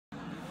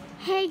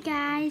Hey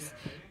guys,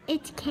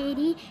 it's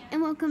Katie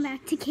and welcome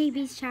back to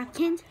KB's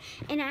Shopkins,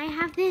 and I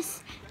have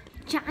this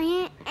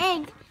giant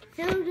egg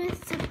filled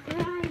with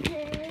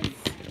surprises.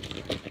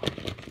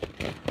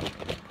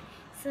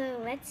 So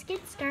let's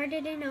get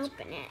started and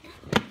open it.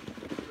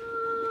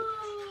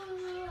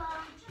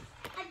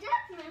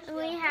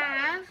 We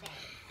have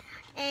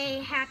a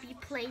Happy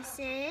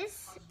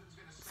Places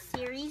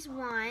Series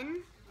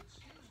 1,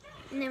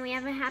 and then we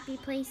have a Happy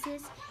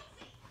Places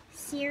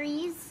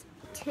Series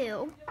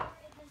 2.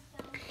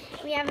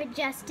 We have a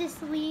Justice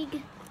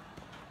League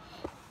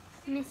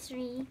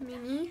Mystery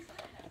Mini,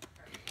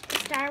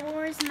 Star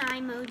Wars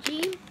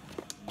Mimoji,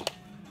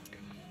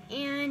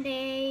 and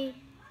a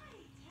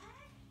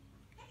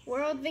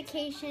World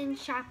Vacation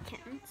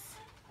Shopkins.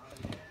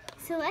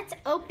 So let's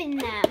open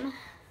them.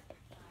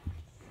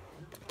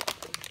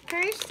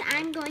 First,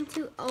 I'm going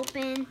to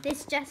open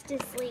this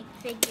Justice League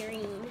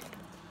figurine.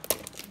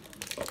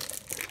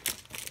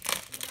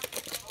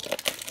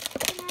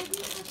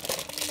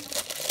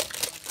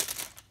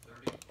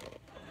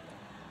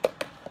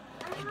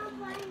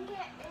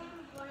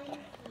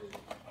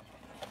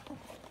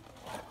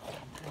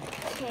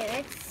 Okay,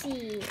 let's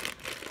see.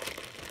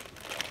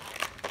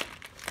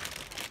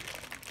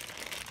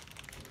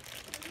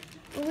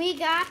 We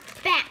got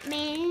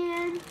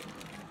Batman.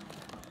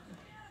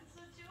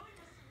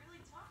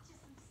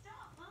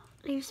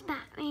 There's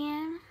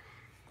Batman.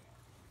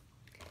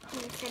 I'm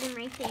gonna set him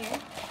right there.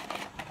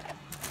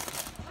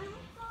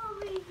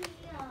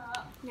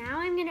 Now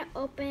I'm gonna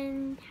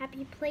open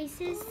Happy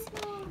Places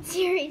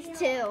Series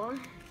 2.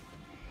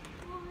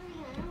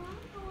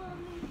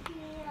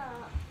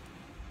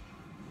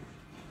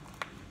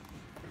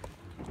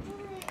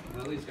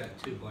 Lily's got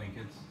 2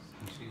 blankets.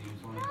 Can she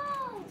use one?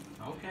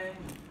 Okay.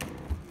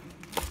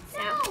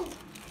 So,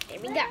 there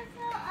we go.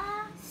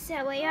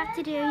 So what you have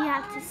to do, you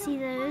have to see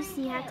those.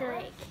 You have to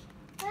like,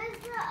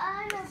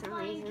 for some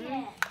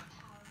reason.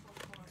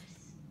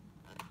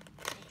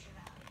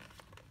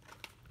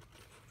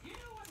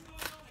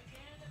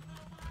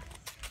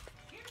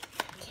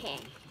 Okay.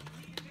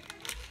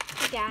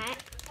 We got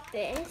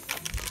this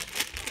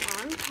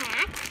long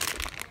pack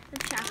of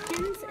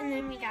Shopkins, and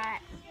then we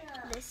got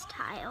this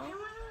tile.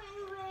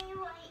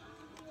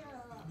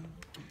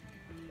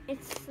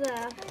 It's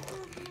the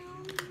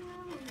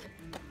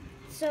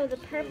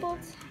purple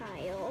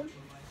tile,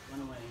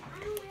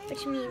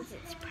 which means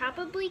it's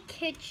probably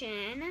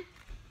kitchen.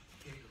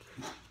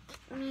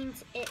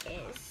 Means it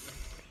is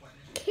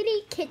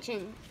kitty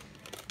kitchen.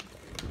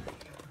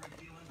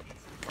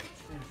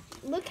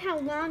 Look how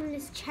long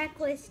this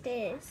checklist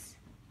is.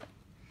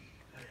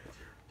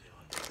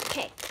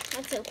 Okay,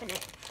 let's open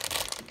it.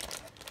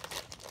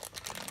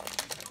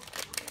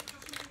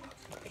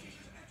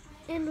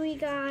 And we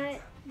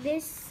got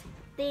this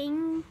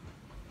thing,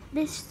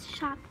 this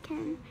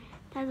Shopkin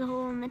has a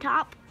hole in the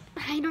top.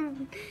 I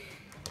don't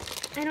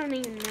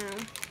even know.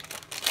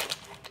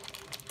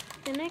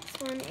 The next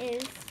one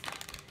is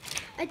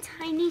a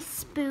tiny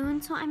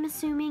spoon, so I'm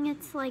assuming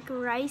it's like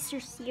rice or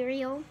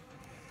cereal.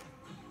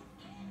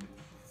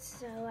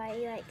 So I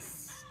like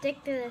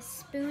stick the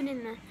spoon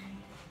in the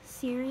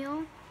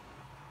cereal.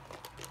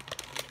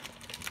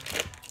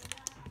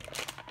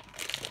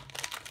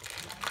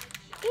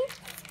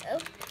 Oh.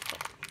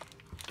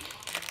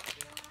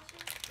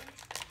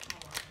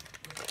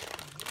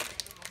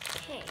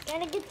 Okay,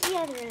 gotta get the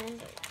other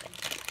end.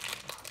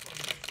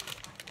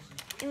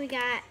 And we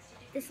got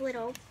this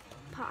little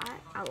pot.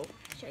 I'll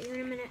show you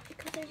in a minute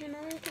because there's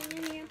another thing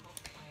in here.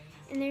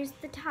 And there's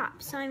the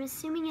top. So I'm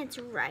assuming it's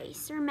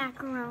rice or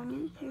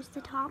macaroni. Here's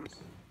the top.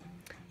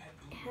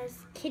 It has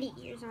kitty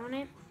ears on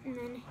it. And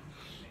then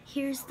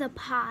here's the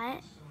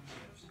pot.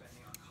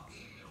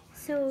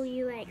 So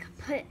you like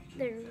put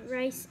the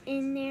rice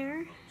in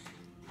there.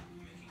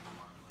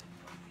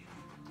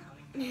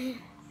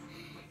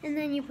 And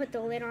then you put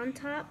the lid on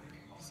top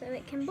so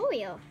it can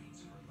boil.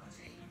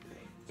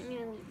 I'm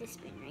gonna leave the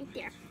spoon right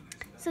there.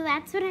 So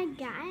that's what I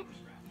got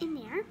in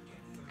there.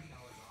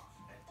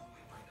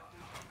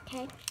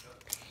 Okay,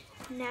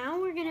 now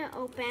we're gonna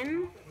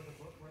open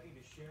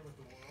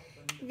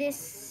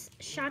this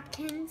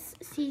Shopkins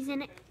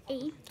Season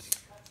 8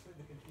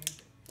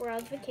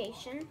 World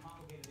Vacation.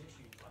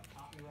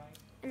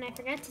 And I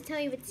forgot to tell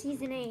you it's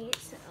Season 8,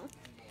 so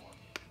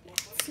yeah,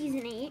 it's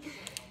Season 8.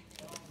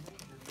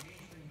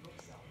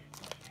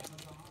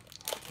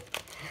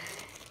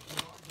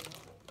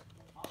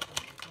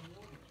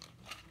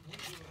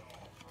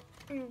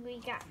 And we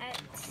got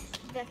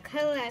the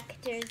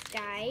collector's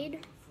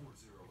guide.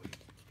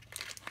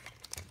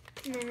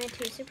 And then the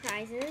 2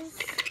 surprises.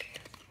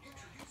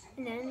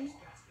 And then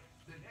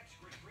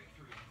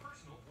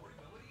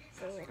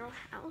the little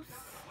house.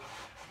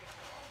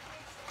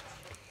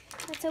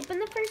 Let's open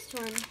the first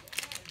one.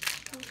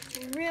 It's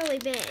really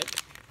big,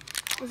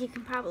 as you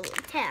can probably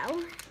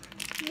tell.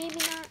 Maybe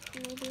not,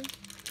 maybe.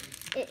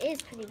 It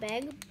is pretty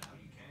big.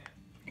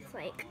 It's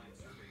like,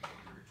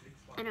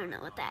 I don't know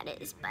what that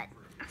is, but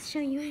I'll show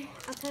you.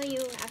 I'll tell you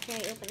after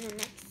I open the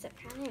next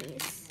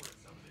surprise.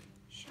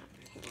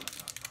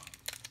 Shopkins.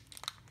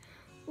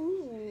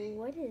 Ooh,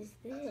 what is is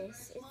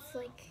this? It's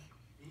like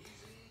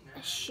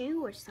a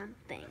shoe or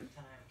something.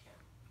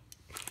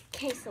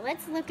 Okay, so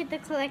let's look at the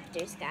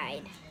collector's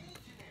guide.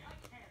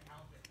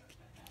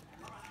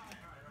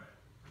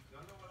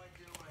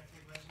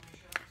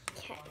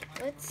 Okay,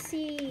 let's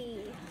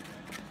see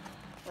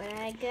what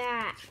I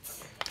got.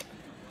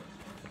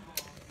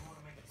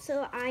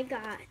 So I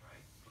got,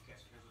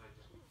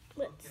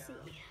 let's see.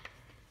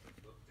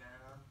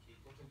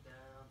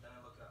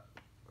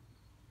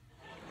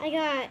 I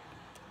got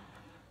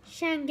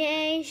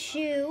Shanghai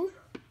shoe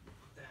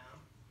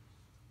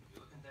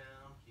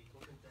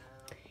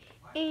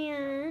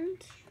and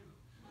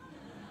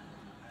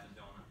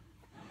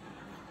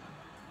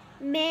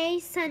May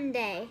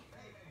Sunday.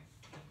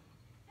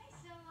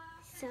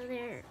 So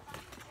they're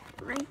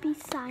right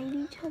beside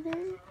each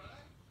other.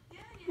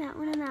 That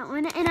one and that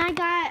one. And I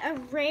got a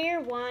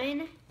rare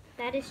one.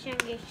 That is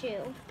Shanghai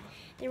shoe.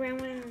 The rare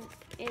one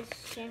is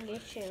Shanghai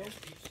shoe.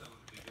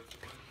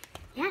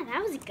 Yeah,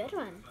 that was a good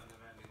one.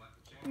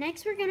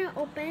 Next, we're gonna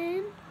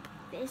open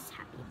this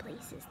Happy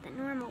Places, the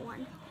normal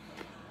one,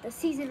 the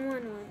season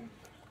one.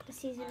 The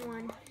season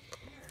one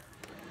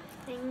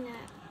thing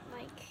that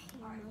like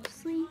you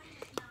mostly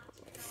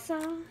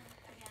saw,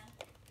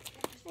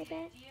 I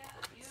bet.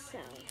 So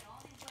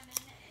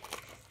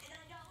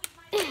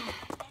there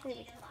we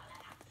go.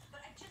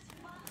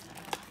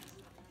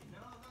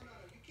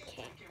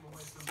 Okay,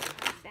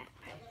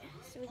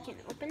 so we can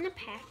open the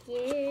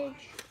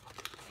package.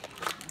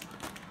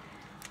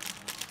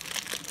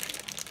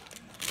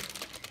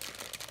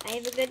 I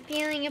have a good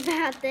feeling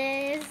about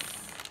this.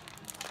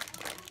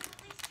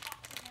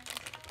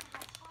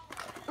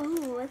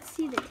 Oh, let's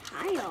see the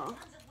tile.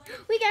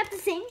 We got the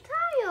same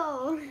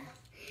tile.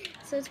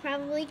 So it's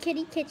probably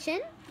Kitty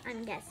Kitchen.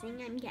 I'm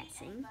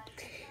guessing.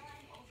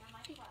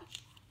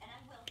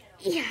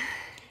 Yeah.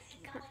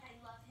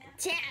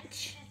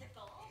 Attach.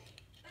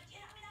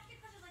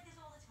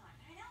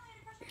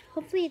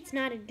 Hopefully it's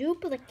not a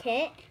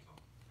duplicate.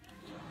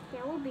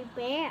 That would be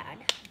bad.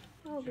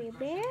 That would be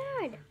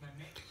bad.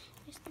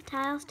 There's the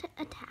tiles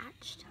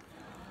attached.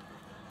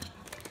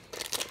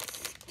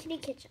 It's Kitty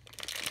Kitchen.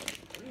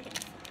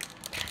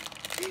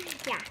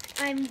 Yeah,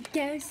 I'm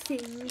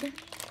guessing.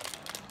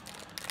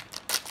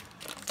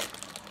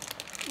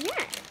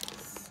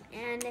 Yes.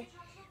 And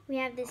we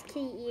have this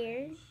kitty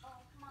ear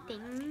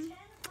thing.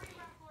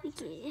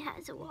 It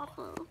has a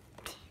waffle.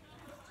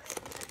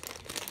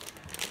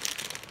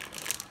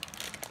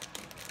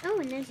 Oh,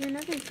 and there's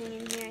another thing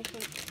in here, I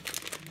think.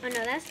 Oh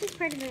no, that's just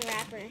part of the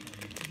wrapper.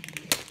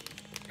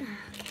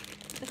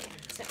 Okay,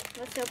 so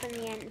let's open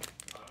the end.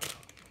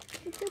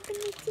 Let's open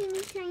the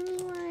teeny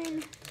tiny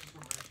one.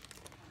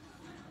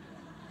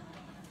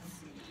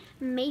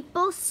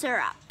 Maple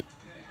syrup.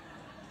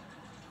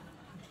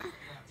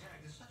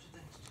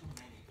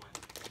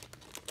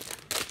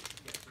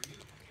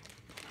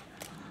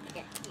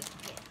 Yeah.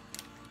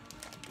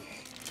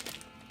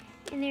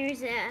 And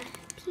there's a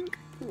pink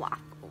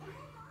waffle.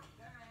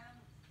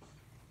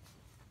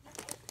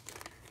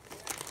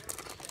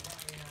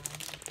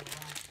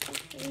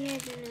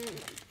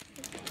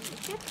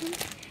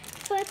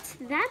 But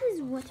that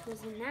is what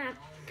was in that.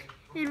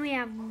 And we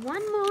have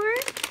one more,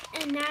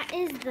 and that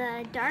is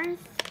the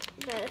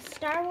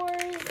Star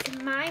Wars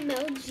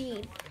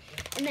MyMoji.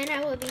 And then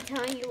I will be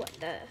telling you what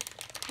the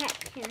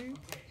heck and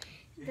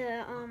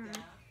the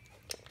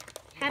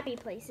Happy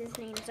Places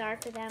names are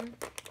for them.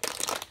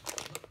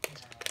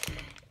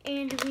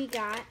 And we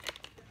got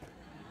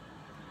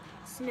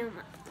Snow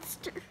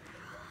Monster.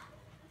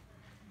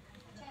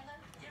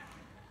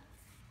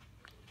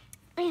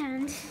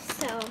 And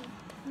so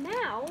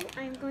now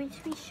I'm going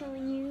to be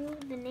showing you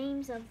the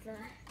names of the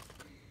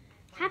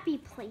Happy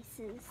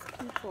Places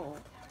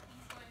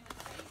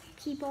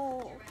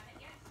people.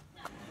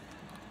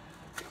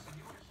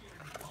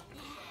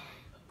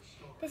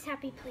 This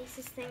Happy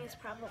Places thing is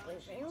probably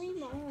very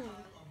long.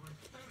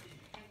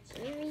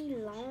 Very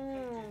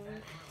long.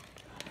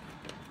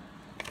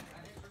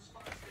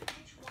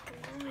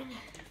 Come on.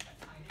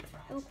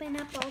 Open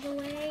up all the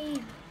way.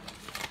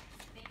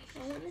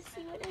 I want to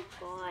see what I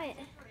got.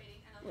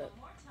 Look.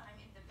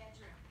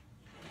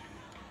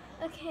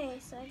 Okay,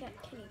 so I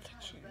got Kitty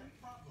Kitchen.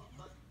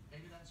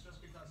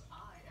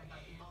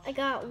 I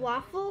got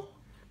waffle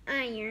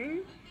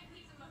iron,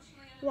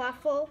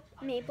 waffle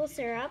maple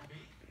syrup,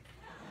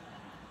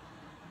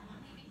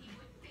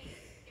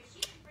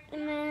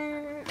 and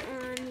then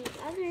on the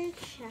other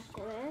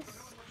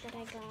checklist that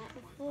I got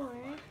before,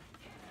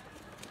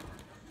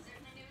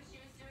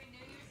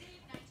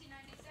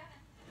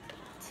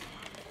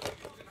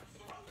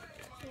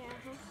 yeah,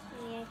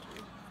 hopefully I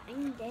can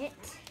find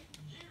it.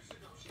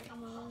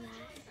 And all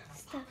that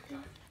stuff.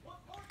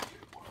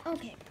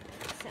 Okay,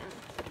 so I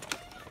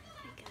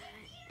got,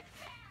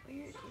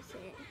 where is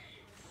it?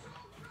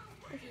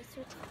 Okay,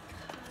 so it's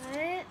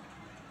cut,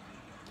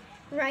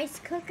 rice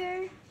cooker,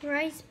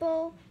 rice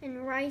bowl,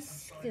 and rice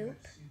scoop.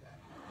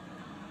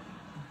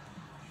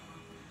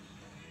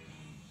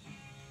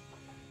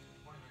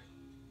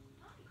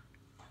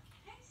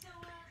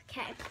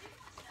 Okay.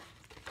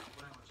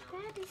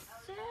 That is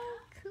so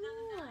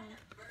cool.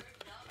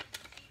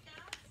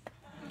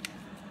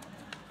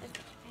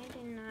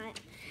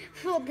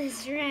 fold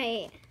this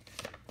right.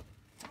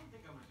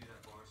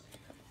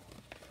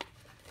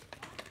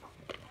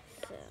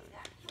 So,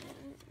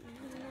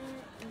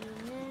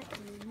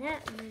 and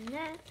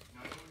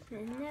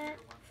then that,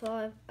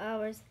 5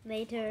 hours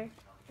later,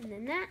 and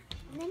then that,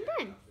 and then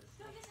done.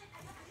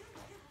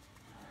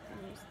 And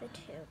there's the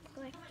 2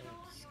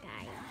 collector's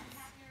guides.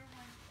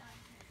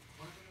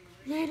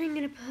 Then I'm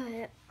gonna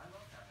put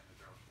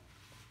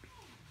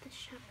the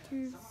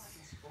Shopkins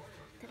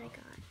that I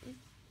got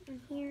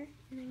in here,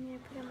 and I'm gonna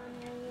put them on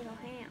your little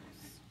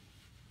house.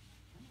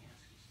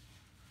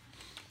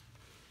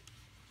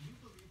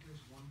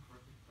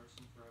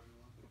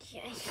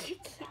 Yeah, you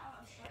can't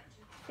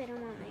fit them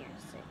on there,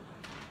 so.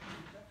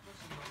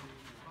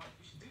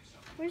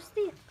 Where's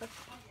the, okay,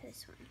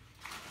 this one.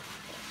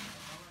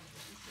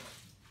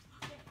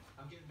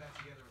 I'm getting back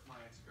together with my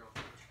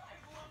ex-girlfriend.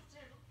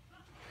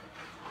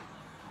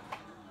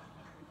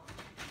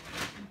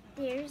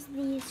 There's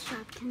these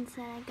Shopkins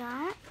that I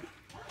got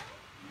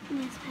in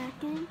this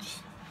package.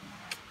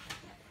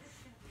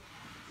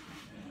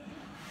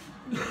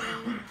 And then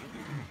I got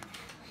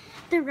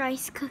the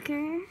rice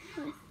cooker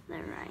with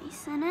the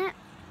rice in it.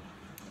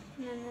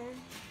 And then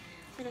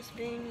the little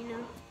spoon, you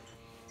know.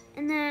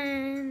 And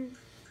then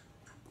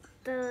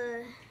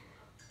the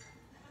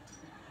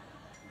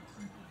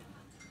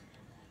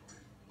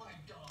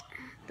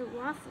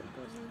waffle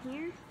goes in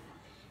here.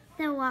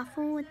 The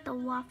waffle with the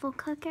waffle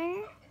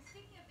cooker,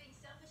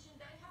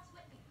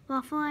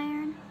 waffle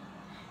iron,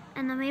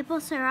 and the maple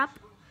syrup.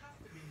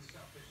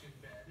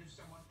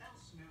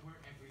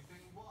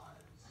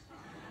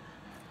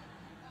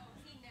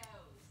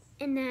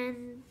 And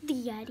then the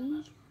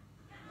Yeti.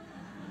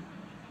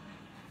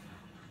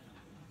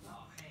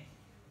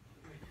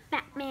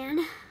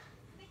 Batman.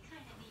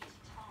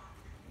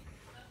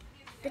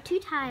 The 2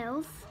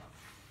 tiles.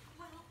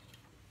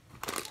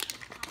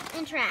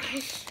 And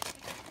trash.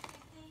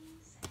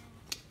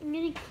 I'm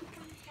gonna keep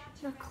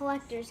the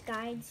collector's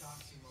guides,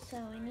 so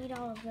I need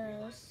all of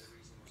those.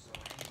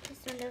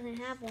 This one doesn't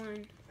have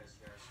one.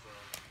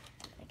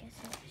 I guess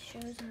it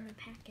shows on the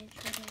package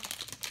what it is.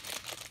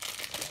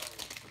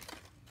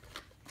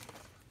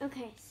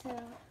 Okay, so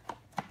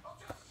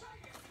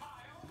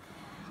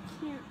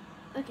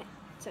okay,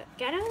 so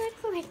got all the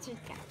collector's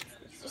guides.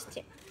 It's just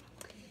 2.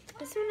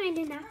 This one I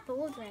did not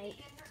fold right.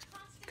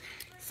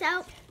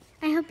 So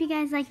I hope you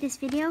guys like this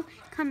video.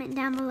 Comment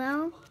down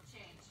below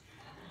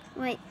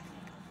what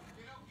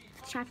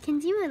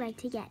Shopkins you would like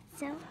to get.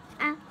 So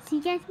I'll see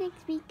you guys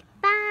next week.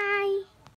 Bye!